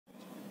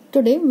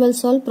Today we'll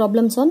solve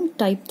problems on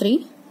type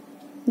 3,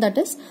 that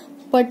is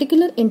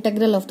particular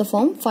integral of the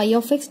form phi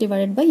of x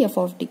divided by f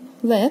of d,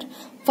 where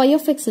phi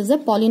of x is a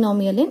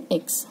polynomial in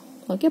x.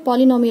 Okay,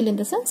 polynomial in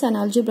the sense an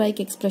algebraic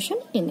expression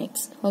in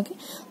x. Okay,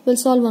 we'll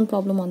solve one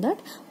problem on that.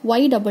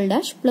 Y double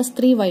dash plus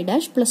 3y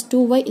dash plus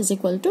 2y is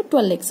equal to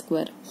 12x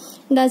square.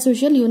 And as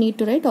usual, you need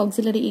to write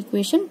auxiliary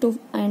equation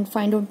and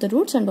find out the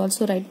roots and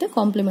also write the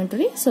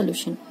complementary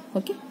solution.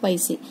 Okay,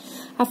 yc.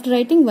 After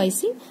writing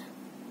yc,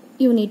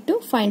 you need to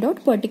find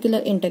out particular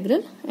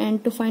integral,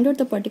 and to find out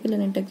the particular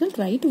integral,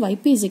 write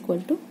yp is equal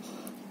to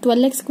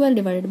 12x square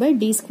divided by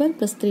d square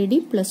plus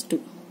 3d plus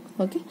 2.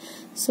 Okay,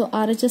 so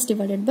RHS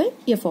divided by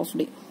f of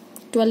d,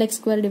 12x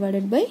square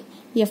divided by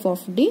f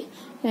of d,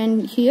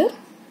 and here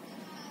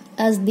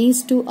as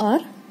these two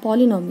are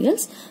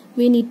polynomials,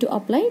 we need to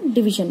apply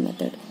division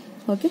method.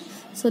 Okay,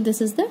 so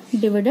this is the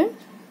dividend,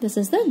 this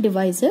is the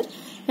divisor,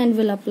 and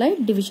we'll apply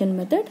division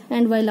method.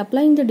 And while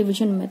applying the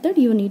division method,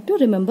 you need to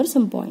remember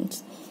some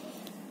points.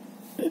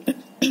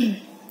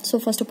 So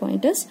first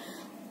point is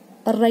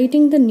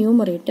writing the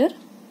numerator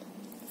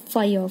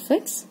phi of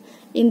x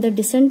in the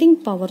descending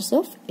powers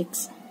of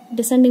x.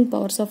 Descending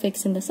powers of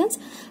x in the sense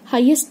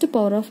highest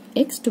power of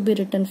x to be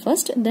written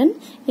first, then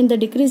in the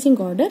decreasing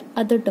order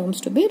other terms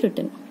to be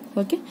written.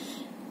 Okay,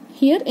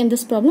 here in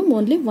this problem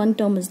only one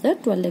term is there,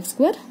 12x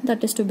square,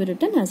 that is to be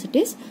written as it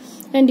is.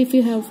 And if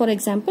you have, for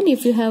example,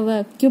 if you have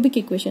a cubic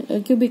equation, a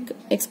cubic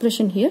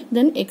expression here,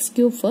 then x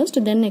cube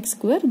first, then x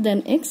square,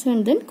 then x,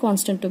 and then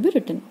constant to be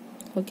written.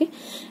 Okay,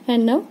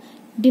 and now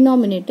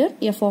denominator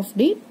f of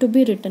d to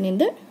be written in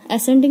the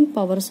ascending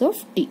powers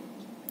of d,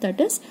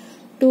 that is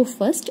 2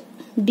 first,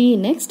 d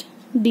next,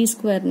 d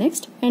square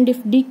next, and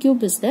if d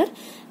cube is there,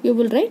 you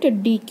will write a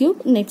d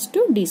cube next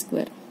to d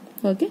square.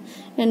 Okay,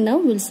 and now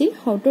we'll see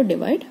how to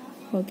divide.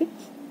 Okay,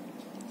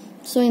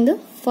 so in the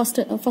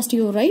first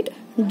you write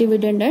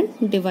dividend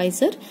and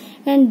divisor,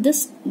 and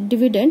this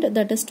dividend,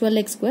 that is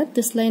 12x square,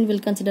 this line will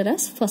consider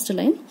as first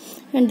line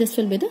and this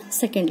will be the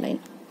second line.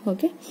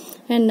 Okay,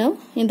 and now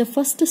in the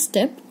first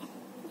step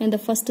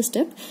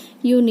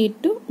you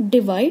need to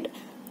divide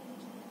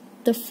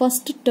the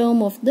first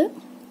term of the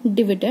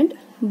dividend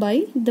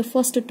by the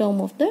first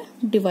term of the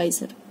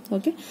divisor.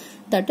 Okay,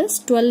 that is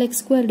 12x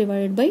square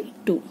divided by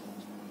 2.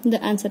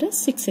 The answer is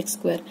 6x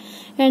square,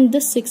 and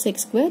this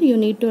 6x square you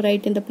need to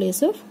write in the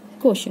place of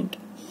quotient.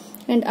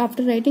 And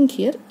after writing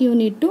here, you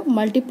need to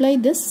multiply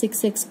this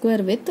 6x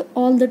square with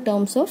all the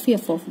terms of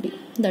f of d,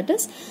 that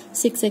is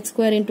 6x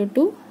square into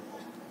 2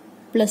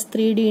 plus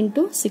 3d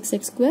into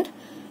 6x square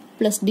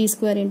plus d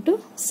square into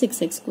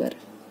 6x square,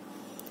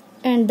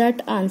 and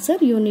that answer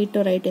you need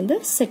to write in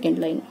the second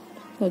line.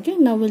 Okay,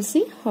 now we'll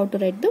see how to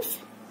write the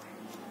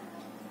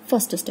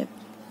first step.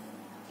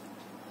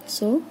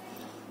 So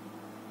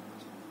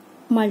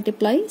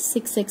multiply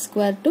 6x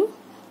square to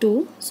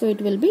 2, so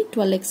it will be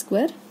 12x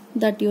square,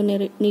 that you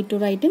need to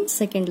write in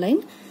second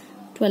line,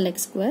 12x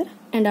square,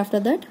 and after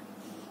that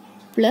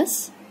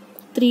plus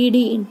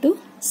 3d into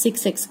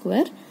 6x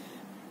square,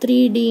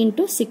 3d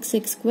into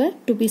 6x square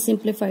to be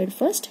simplified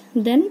first,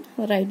 then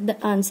write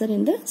the answer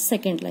in the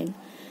second line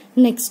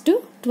next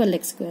to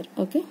 12x square.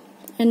 Okay,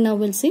 and now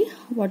we'll see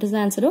what is the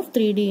answer of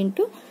 3d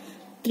into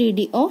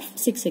 3d of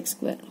 6x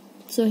square.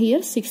 So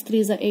here 6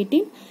 3s are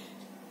 18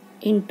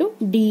 into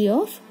d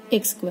of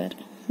x square.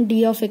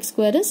 D of x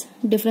square is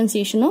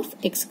differentiation of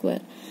x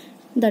square,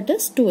 that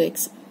is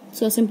 2x.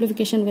 So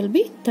simplification will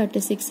be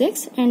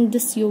 36x, and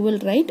this you will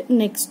write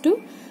next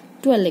to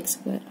 12x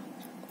square.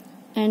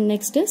 And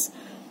next is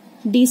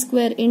d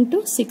square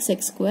into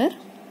 6x square.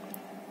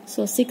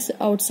 So 6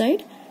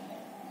 outside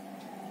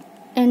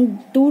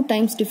and 2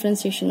 times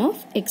differentiation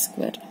of x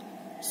square.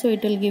 So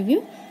it will give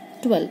you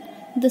 12.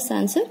 This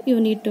answer you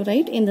need to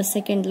write in the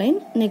second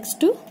line next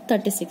to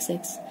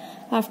 36x.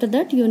 After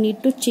that you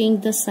need to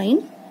change the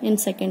sign in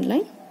second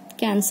line,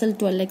 cancel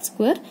 12x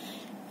square,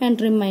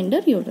 and remainder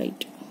you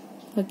write.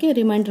 Okay,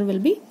 remainder will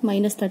be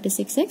minus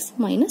 36x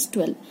minus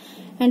 12.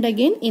 And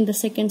again in the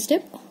second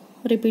step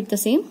repeat the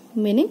same,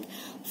 meaning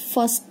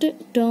first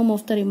term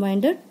of the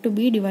remainder to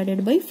be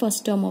divided by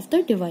first term of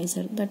the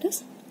divisor, that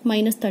is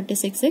minus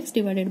 36x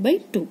divided by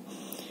 2.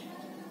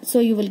 So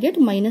you will get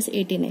minus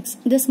 18x.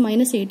 This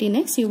minus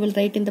 18x you will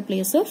write in the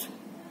place of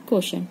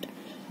quotient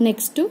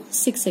next to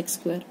 6x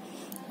square.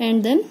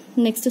 And then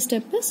next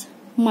step is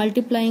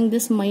multiplying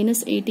this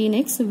minus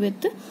 18x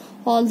with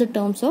all the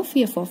terms of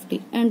f of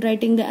d and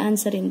writing the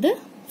answer in the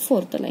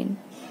fourth line.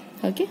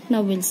 Okay,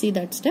 now we'll see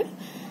that step.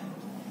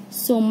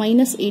 So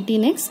minus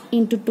 18x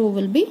into 2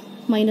 will be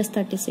minus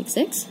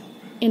 36x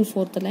in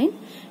fourth line,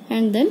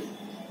 and then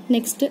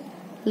next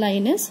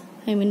line is,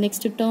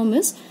 next term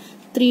is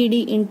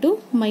 3d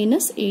into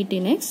minus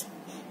 18x.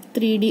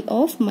 3d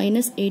of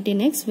minus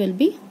 18x will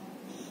be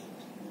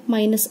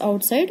minus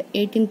outside,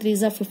 18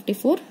 3s are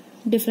 54,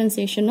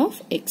 differentiation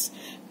of x.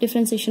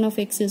 Differentiation of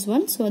x is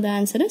 1, so the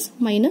answer is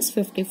minus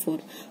 54.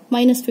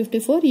 Minus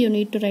 54 you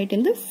need to write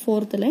in the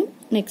fourth line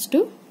next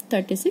to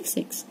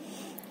 36x.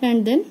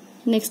 And then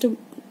next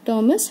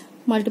term is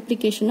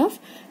multiplication of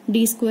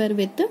d square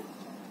with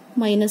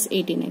minus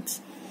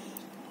 18x.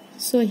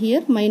 So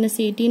here minus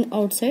 18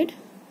 outside,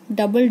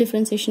 double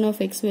differentiation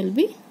of x will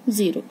be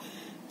 0.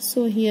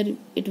 So here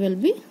it will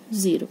be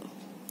 0.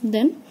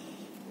 Then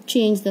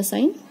change the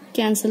sign,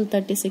 cancel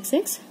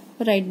 36x,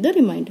 write the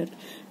remainder.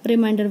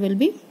 Remainder will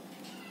be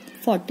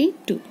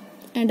 42.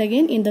 And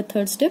again in the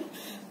third step,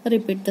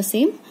 repeat the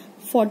same.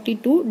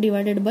 42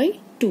 divided by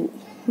 2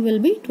 will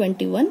be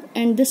 21,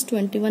 and this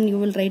 21 you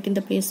will write in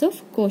the place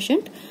of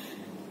quotient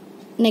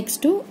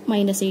next to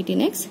minus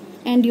 18x,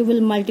 and you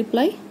will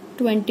multiply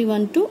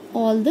 21 to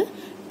all the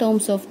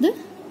terms of the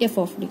f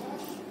of d.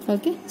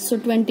 Okay, so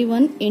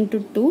 21 into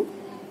 2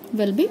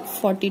 will be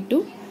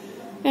 42,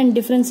 and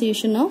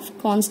differentiation of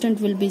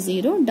constant will be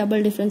 0.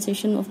 Double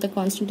differentiation of the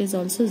constant is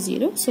also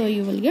 0, so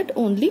you will get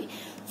only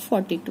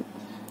 42.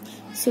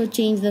 So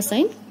change the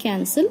sign,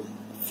 cancel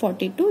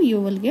 42, you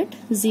will get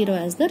 0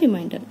 as the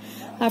remainder.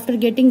 After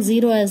getting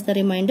 0 as the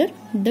remainder,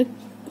 the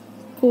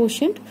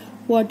quotient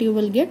what you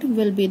will get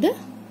will be the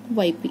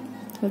yp.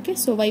 Okay,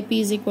 so yp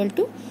is equal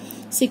to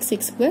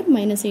 6x square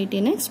minus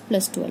 18x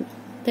plus 12.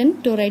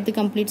 Then to write the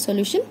complete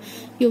solution,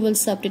 you will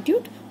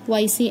substitute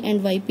yc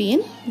and yp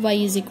in y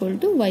is equal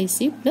to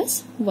yc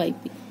plus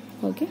yp.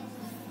 Okay,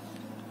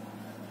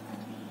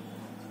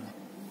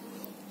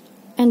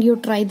 and you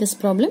try this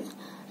problem.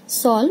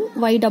 Solve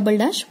y double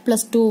dash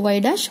plus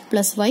 2y dash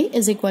plus y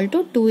is equal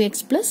to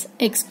 2x plus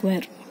x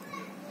square.